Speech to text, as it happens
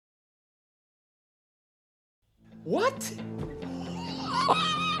What?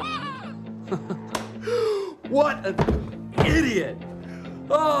 What an idiot!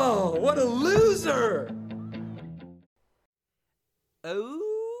 Oh, what a loser!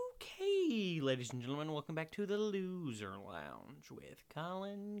 Okay, ladies and gentlemen, welcome back to the Loser Lounge with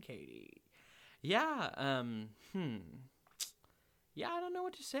Colin Katie. Yeah, yeah, I don't know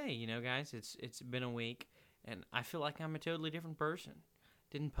what to say, guys. It's been a week, and I feel like I'm a totally different person.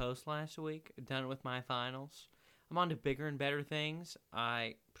 Didn't post last week, done with my finals. I'm on to bigger and better things.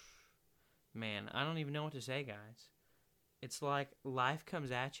 Man, I don't even know what to say, guys. It's like life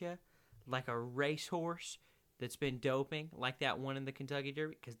comes at you like a racehorse that's been doping, like that one in the Kentucky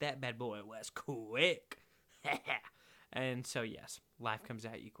Derby, because that bad boy was quick. And so, yes, life comes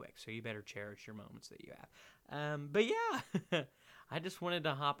at you quick, so you better cherish your moments that you have. But yeah, I just wanted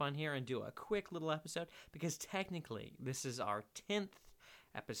to hop on here and do a quick little episode, because technically this is our 10th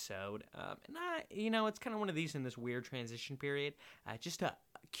episode. And it's kind of one of these in this weird transition period, just to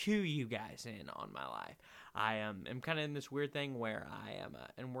cue you guys in on my life. I am kind of in this weird thing where I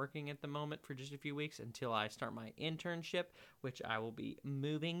am working at the moment for just a few weeks until I start my internship, which I will be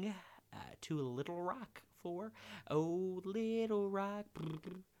moving to Little Rock for. Oh, Little Rock.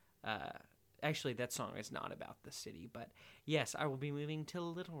 Actually, that song is not about the city, but yes, I will be moving to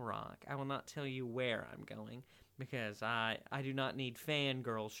Little Rock. I will not tell you where I'm going because I do not need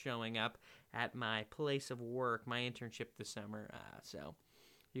fangirls showing up at my place of work, my internship this summer. So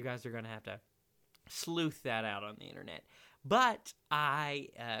you guys are going to have to sleuth that out on the internet. But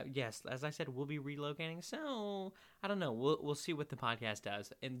yes, as I said, we'll be relocating. So I don't know. We'll see what the podcast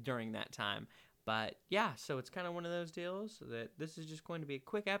does during that time. But yeah, so it's kind of one of those deals that this is just going to be a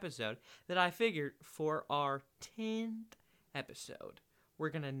quick episode that I figured for our 10th episode, we're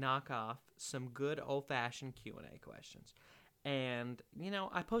going to knock off some good old-fashioned Q&A questions. And,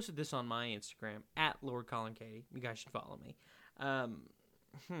 I posted this on my Instagram, at Lord Colin Katie. You guys should follow me.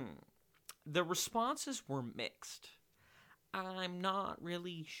 The responses were mixed. I'm not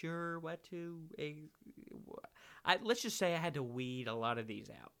really sure what to... let's just say I had to weed a lot of these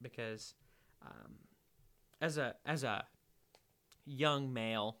out because... as a young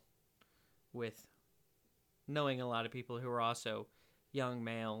male with knowing a lot of people who are also young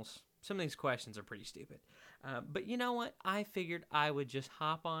males, some of these questions are pretty stupid. But you know what? I figured I would just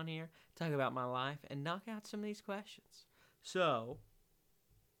hop on here, talk about my life, and knock out some of these questions. So,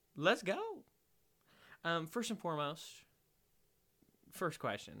 let's go. First and foremost, first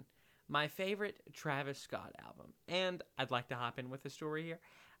question. My favorite Travis Scott album. And I'd like to hop in with a story here.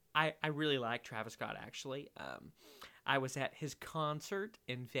 I really like Travis Scott, actually. I was at his concert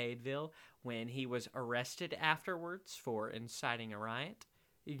in Fayetteville when he was arrested afterwards for inciting a riot.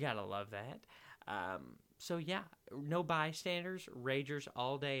 You gotta love that. So yeah, no bystanders, ragers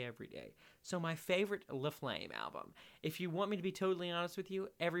all day, every day. So my favorite La Flame album. If you want me to be totally honest with you,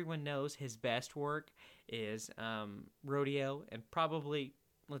 everyone knows his best work is Rodeo, and probably,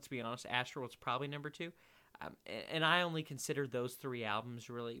 let's be honest, Astroworld's probably number 2. And I only consider those 3 albums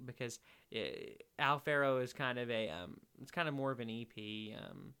really because Al Faro is kind of it's kind of more of an EP,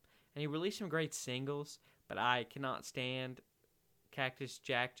 and he released some great singles, but I cannot stand Cactus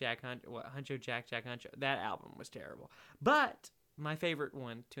Jack, Huncho Jack, Huncho. That album was terrible. But my favorite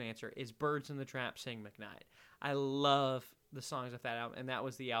one to answer is Birds in the Trap, Sing McKnight. I love the songs of that album, and that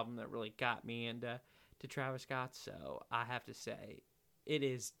was the album that really got me into Travis Scott, so I have to say it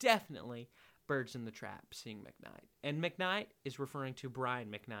is definitely Birds in the Trap, Sing McKnight. And McKnight is referring to Brian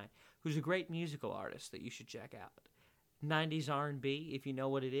McKnight, who's a great musical artist that you should check out. 90s R&B, if you know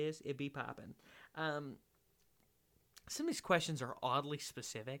what it is, it be poppin'. Some of these questions are oddly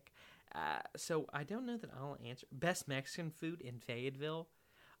specific, so I don't know that I'll answer. Best Mexican food in Fayetteville?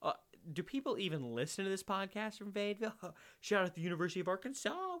 Do people even listen to this podcast from Fayetteville? Shout out to the University of Arkansas.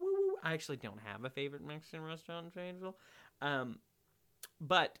 Woo woo. I actually don't have a favorite Mexican restaurant in Fayetteville.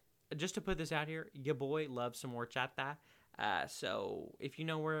 But just to put this out here, your boy loves some horchata. So if you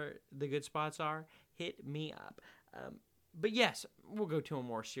know where the good spots are, hit me up. But yes, we'll go to a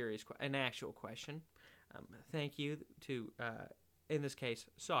more serious, an actual question. Thank you to, in this case,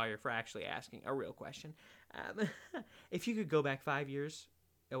 Sawyer for actually asking a real question. If you could go back 5 years...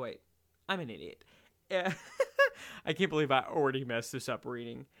 Oh, wait. I'm an idiot. I can't believe I already messed this up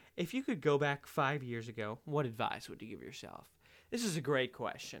reading. If you could go back 5 years ago, what advice would you give yourself? This is a great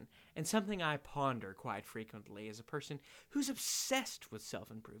question, and something I ponder quite frequently as a person who's obsessed with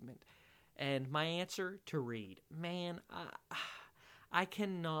self-improvement. And my answer, to read. Man, I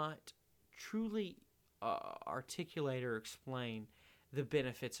cannot truly articulate or explain the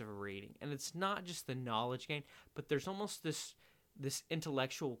benefits of reading. And it's not just the knowledge gain, but there's almost this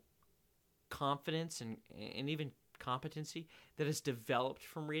intellectual confidence and even competency that is developed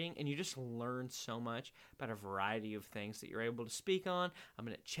from reading, and you just learn so much about a variety of things that you're able to speak on. I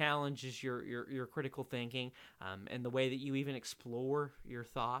mean, it challenges your critical thinking and the way that you even explore your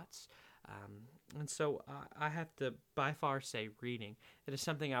thoughts. And so I have to by far say reading. It is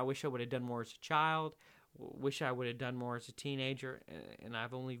something I wish I would have done more as a child, wish I would have done more as a teenager, and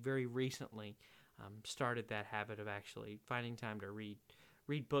I've only very recently started that habit of actually finding time to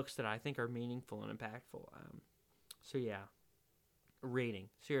read books that I think are meaningful and impactful. So yeah, reading,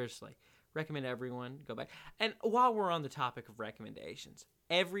 seriously. Recommend everyone go back. And while we're on the topic of recommendations,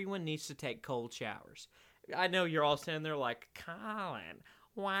 everyone needs to take cold showers. I know you're all sitting there like, Colin,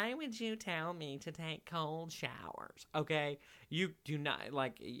 why would you tell me to take cold showers? Okay, you do not,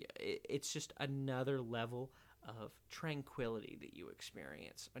 like, it's just another level of tranquility that you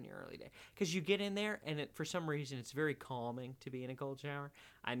experience on your early day. Because you get in there, and for some reason, it's very calming to be in a cold shower.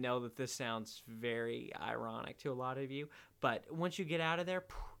 I know that this sounds very ironic to a lot of you, but once you get out of there,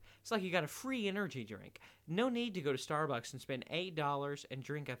 it's like you got a free energy drink. No need to go to Starbucks and spend $8 and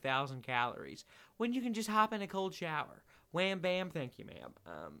drink 1,000 calories when you can just hop in a cold shower. Wham, bam, thank you,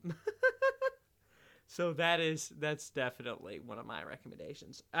 ma'am. So that's definitely one of my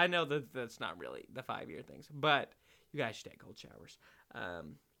recommendations. I know that that's not really the 5-year things, but you guys should take cold showers.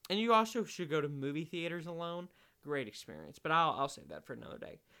 And you also should go to movie theaters alone. Great experience, but I'll save that for another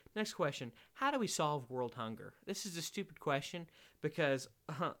day. Next question: how do we solve world hunger? This is a stupid question because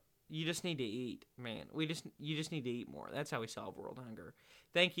you just need to eat, man. You just need to eat more. That's how we solve world hunger.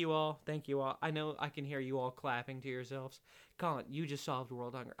 Thank you all. Thank you all. I know I can hear you all clapping to yourselves. Colin, you just solved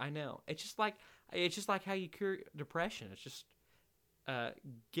world hunger. I know. It's just like how you cure depression. It's just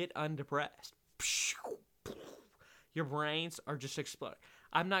get undepressed. Your brains are just exploding.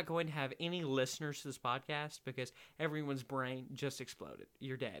 I'm not going to have any listeners to this podcast because everyone's brain just exploded.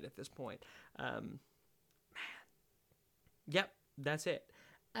 You're dead at this point. Man. Yep, that's it.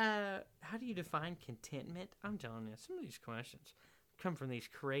 How do you define contentment? I'm telling you, some of these questions come from these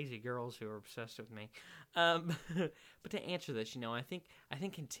crazy girls who are obsessed with me. But to answer this, I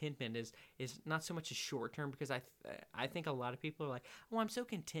think contentment is not so much a short term, because I think a lot of people are like, oh, I'm so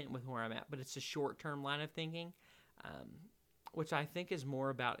content with where I'm at, but it's a short term line of thinking, which I think is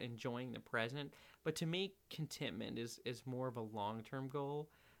more about enjoying the present. But to me, contentment is more of a long term goal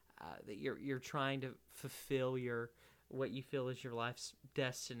that you're trying to fulfill what you feel is your life's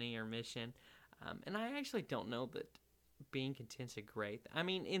destiny or mission. And I actually don't know that being content's a great. I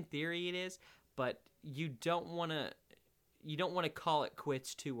mean, in theory it is, but you don't want to call it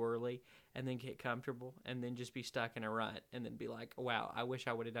quits too early and then get comfortable and then just be stuck in a rut and then be like, wow, I wish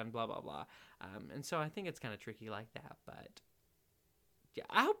I would have done blah blah blah. And so I think it's kind of tricky like that. But yeah,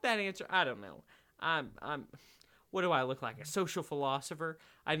 I hope that answer. I don't know. I'm. What do I look like? A social philosopher?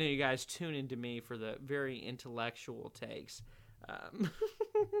 I know you guys tune into me for the very intellectual takes.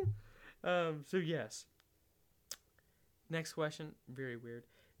 So yes. Next question, very weird.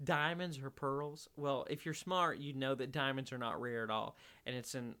 Diamonds or pearls? Well, if you're smart, you know that diamonds are not rare at all, and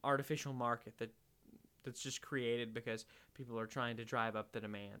it's an artificial market that's just created because people are trying to drive up the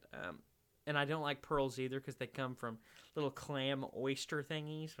demand. And I don't like pearls either because they come from little clam oyster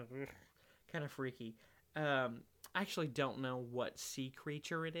thingies. Kind of freaky. I actually don't know what sea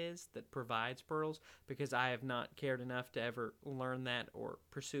creature it is that provides pearls because I have not cared enough to ever learn that or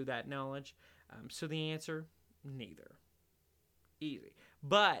pursue that knowledge. So the answer, neither. Easy.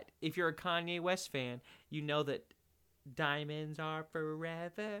 But if you're a Kanye West fan, you know that diamonds are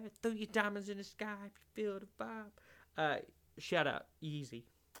forever. Throw your diamonds in the sky if you feel the vibe. Shout out. Easy.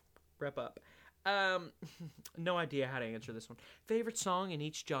 Rep up. No idea how to answer this one. Favorite song in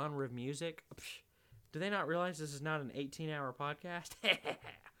each genre of music? Do they not realize this is not an 18-hour podcast?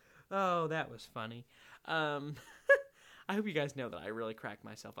 Oh, that was funny. I hope you guys know that I really cracked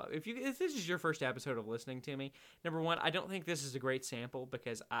myself up. If this is your first episode of listening to me, number one, I don't think this is a great sample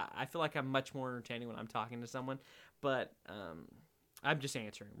because I feel like I'm much more entertaining when I'm talking to someone. But I'm just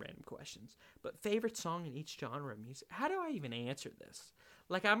answering random questions. But favorite song in each genre of music? How do I even answer this?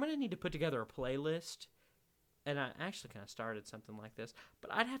 Like, I'm going to need to put together a playlist. And I actually kind of started something like this.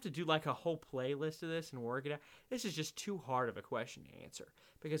 But I'd have to do like a whole playlist of this and work it out. This is just too hard of a question to answer.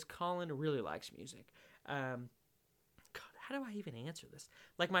 Because Colin really likes music. God, how do I even answer this?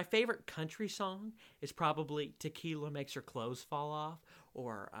 Like, my favorite country song is probably Tequila Makes Her Clothes Fall Off.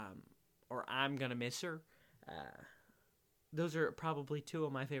 Or I'm Gonna Miss Her. Those are probably two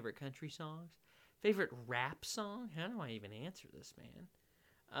of my favorite country songs. Favorite rap song? How do I even answer this,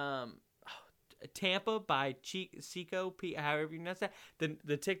 man? Tampa by Chico, however you pronounce that.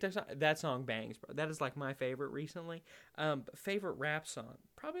 The TikTok song, that song bangs, bro. That is like my favorite recently. But favorite rap song,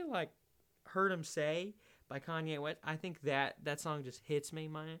 probably like Heard 'Em Say by Kanye West. I think that song just hits me,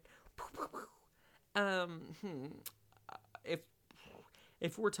 man.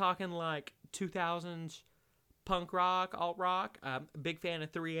 If we're talking like 2000s punk rock, alt rock, big fan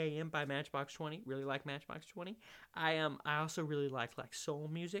of 3 a.m. by Matchbox 20. Really like Matchbox 20. I also really like soul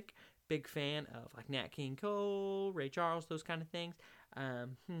music. Big fan of like Nat King Cole, Ray Charles, those kind of things.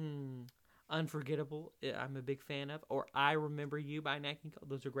 Unforgettable, I'm a big fan of. Or I Remember You by Nat King Cole.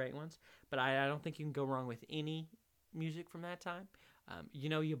 Those are great ones. But I don't think you can go wrong with any music from that time. You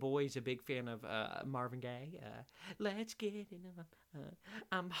know, your boy's a big fan of Marvin Gaye. Let's get it on.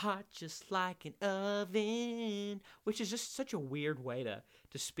 I'm hot just like an oven. Which is just such a weird way to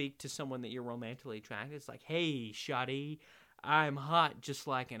speak to someone that you're romantically attracted. It's like, hey, shawty, I'm hot just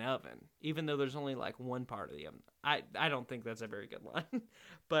like an oven. Even though there's only like one part of the oven. I don't think that's a very good line.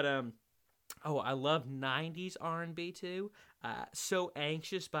 But, I love 90s R&B too. So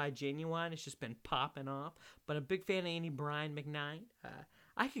Anxious by Genuine. It's just been popping off. But a big fan of any Brian McKnight.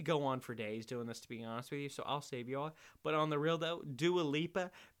 I could go on for days doing this, to be honest with you, so I'll save you all. But on the real, though, Dua Lipa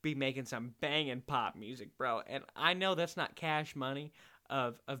be making some banging pop music, bro. And I know that's not Cash Money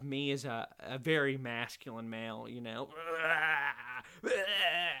of me as a very masculine male, you know.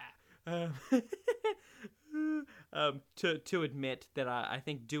 To admit that I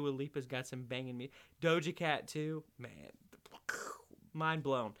think Dua Lipa's got some banging music. Doja Cat, too. Man, mind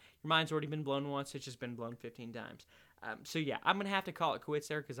blown. Your mind's already been blown once. It's just been blown 15 times. So, yeah, I'm going to have to call it quits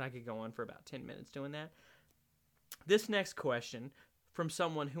there because I could go on for about 10 minutes doing that. This next question from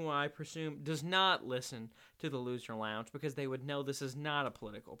someone who I presume does not listen to the Loser Lounge because they would know this is not a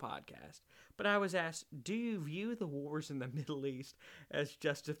political podcast. But I was asked, do you view the wars in the Middle East as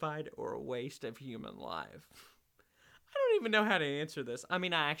justified or a waste of human life? I don't even know how to answer this. I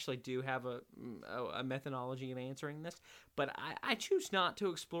mean, I actually do have a methodology of answering this, but I choose not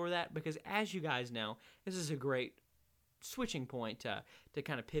to explore that because, as you guys know, this is a great switching point to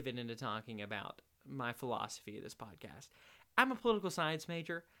kind of pivot into talking about my philosophy of this podcast. I'm a political science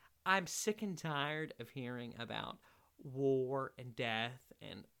major. I'm sick and tired of hearing about war and death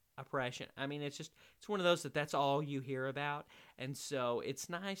and oppression. I mean, it's one of those that's all you hear about. And so it's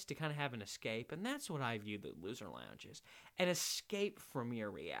nice to kind of have an escape. And that's what I view the Loser Lounge as. An escape from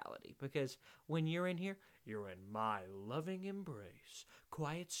your reality. Because when you're in here, you're in my loving embrace.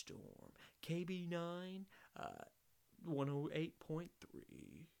 Quiet Storm, KB9, 108.3,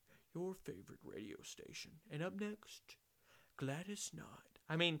 your favorite radio station. And up next, Gladys Knight.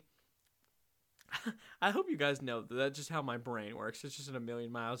 I mean, I hope you guys know that that's just how my brain works. It's just at 1,000,000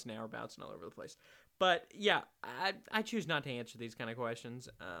 miles an hour bouncing all over the place. But yeah, I choose not to answer these kind of questions.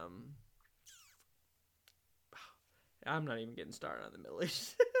 I'm not even getting started on the Middle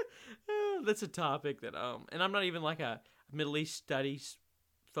East. That's a topic that and I'm not even like a Middle East studies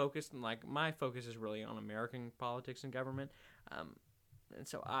focused, and like my focus is really on American politics and government. And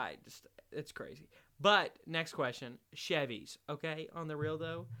so it's crazy. But next question, Chevys. Okay, on the real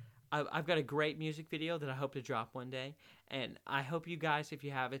though, I've got a great music video that I hope to drop one day, and I hope you guys, if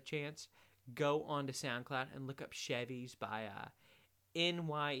you have a chance, go onto SoundCloud and look up Chevys by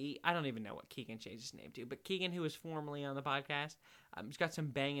NYE. I don't even know what Keegan changed his name to, but Keegan, who was formerly on the podcast, he's got some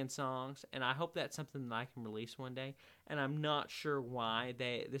banging songs, and I hope that's something that I can release one day. And I'm not sure why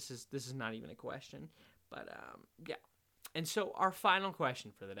this is not even a question, but yeah. And so our final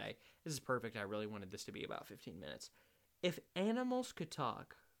question for the day, this is perfect. I really wanted this to be about 15 minutes. If animals could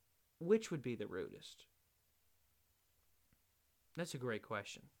talk, which would be the rudest? That's a great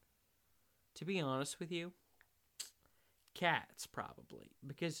question. To be honest with you, cats probably.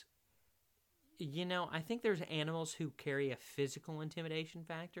 Because, you know, I think there's animals who carry a physical intimidation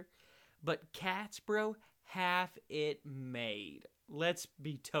factor. But cats, bro, have it made. Let's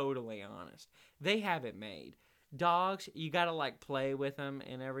be totally honest. They have it made. Dogs, you gotta like play with them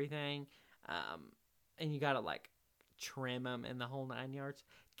and everything, and you gotta like trim them and the whole 9 yards.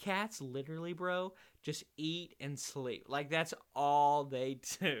 Cats, literally, bro, just eat and sleep. Like that's all they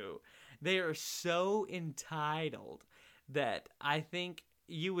do. They are so entitled that I think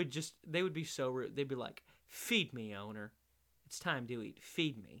they would be so rude. They'd be like, "Feed me, owner. It's time to eat.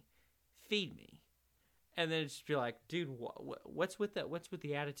 Feed me, feed me." And then it's just be like, "Dude, what's with that? What's with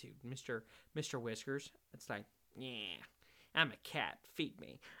the attitude, Mr. Whiskers?" It's like, "Yeah, I'm a cat. Feed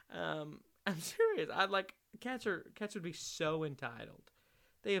me." I'm serious. Cats would be so entitled.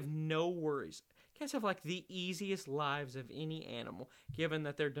 They have no worries. Cats have like the easiest lives of any animal, given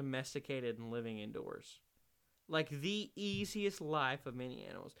that they're domesticated and living indoors. like the easiest life of many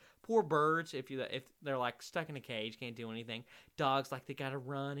animals. Poor birds, if they're like stuck in a cage, can't do anything. Dogs, like they gotta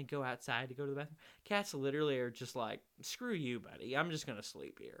run and go outside to go to the bathroom. Cats literally are just like, screw you, buddy. I'm just gonna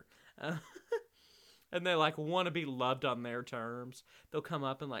sleep here. And they like want to be loved on their terms. They'll come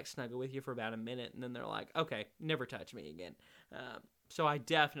up and like snuggle with you for about a minute, and then they're like, okay, never touch me again. So I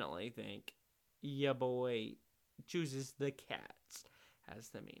definitely think ya boy chooses the cats as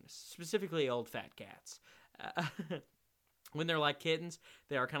the meanest, specifically old fat cats. When they're like kittens,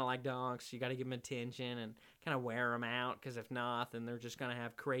 they are kind of like dogs. You got to give them attention and kind of wear them out, because if not, then they're just going to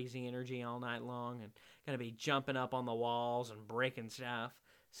have crazy energy all night long and going to be jumping up on the walls and breaking stuff.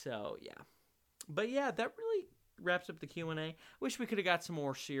 So, yeah. But, yeah, that really wraps up the Q&A. Wish we could have got some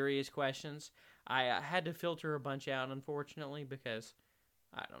more serious questions. I had to filter a bunch out, unfortunately, because,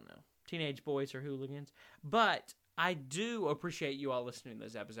 I don't know, teenage boys are hooligans. But I do appreciate you all listening to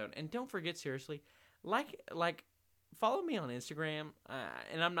this episode. And don't forget, seriously, follow me on Instagram,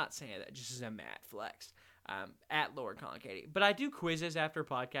 and I'm not saying that just as a mad flex, at Lord Colin Katie. But I do quizzes after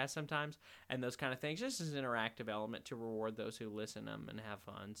podcasts sometimes, and those kind of things, just as an interactive element to reward those who listen to them and have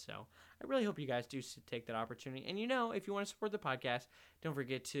fun. So I really hope you guys do take that opportunity. And, if you want to support the podcast, don't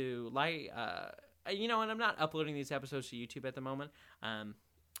forget to and I'm not uploading these episodes to YouTube at the moment.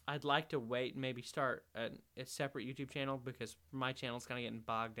 I'd like to wait and maybe start a separate YouTube channel, because my channel's kind of getting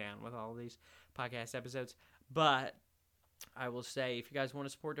bogged down with all of these podcast episodes. But I will say, if you guys want to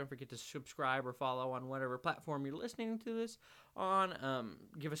support, don't forget to subscribe or follow on whatever platform you're listening to this on.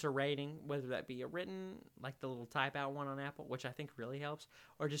 Give us a rating, whether that be a written, like the little type out one on Apple, which I think really helps,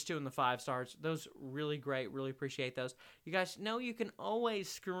 or just doing the 5 stars. Those really great. Really appreciate those. You guys know you can always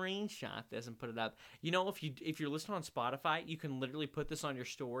screenshot this and put it up. If you're listening on Spotify, you can literally put this on your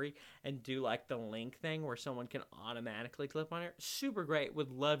story and do like the link thing where someone can automatically click on it. Super great.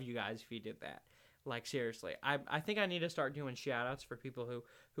 Would love you guys if you did that. Like, seriously, I think I need to start doing shout-outs for people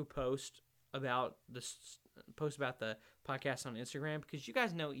who post about the podcast on Instagram, because you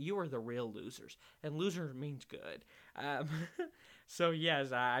guys know you are the real losers, and loser means good. So,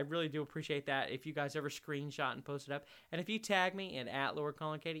 yes, I really do appreciate that. If you guys ever screenshot and post it up, and if you tag me at Lord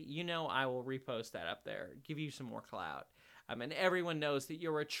Colin Katie, I will repost that up there, give you some more clout. And everyone knows that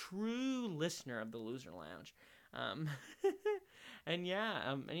you're a true listener of the Loser Lounge. And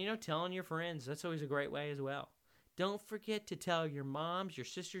telling your friends, that's always a great way as well. Don't forget to tell your moms, your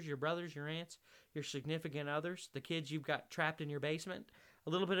sisters, your brothers, your aunts, your significant others, the kids you've got trapped in your basement, a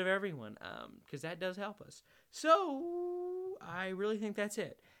little bit of everyone, because that does help us. So I really think that's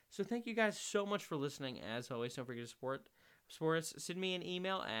it. So thank you guys so much for listening. As always, don't forget to support us. Send me an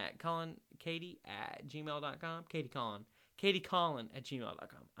email at colinkatie@gmail.com.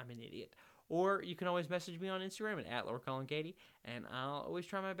 KatieCollin@gmail.com. I'm an idiot. Or you can always message me on Instagram at Lord Colin Katie, and I'll always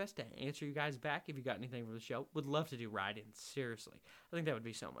try my best to answer you guys back if you got anything for the show. Would love to do write-ins, seriously. I think that would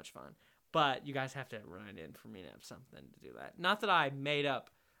be so much fun. But you guys have to write in for me to have something to do that. Not that I made up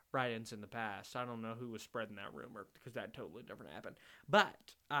write-ins in the past. I don't know who was spreading that rumor, because that totally different happened.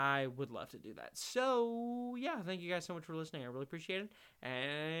 But I would love to do that. So, yeah, thank you guys so much for listening. I really appreciate it.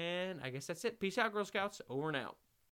 And I guess that's it. Peace out, Girl Scouts. Over and out.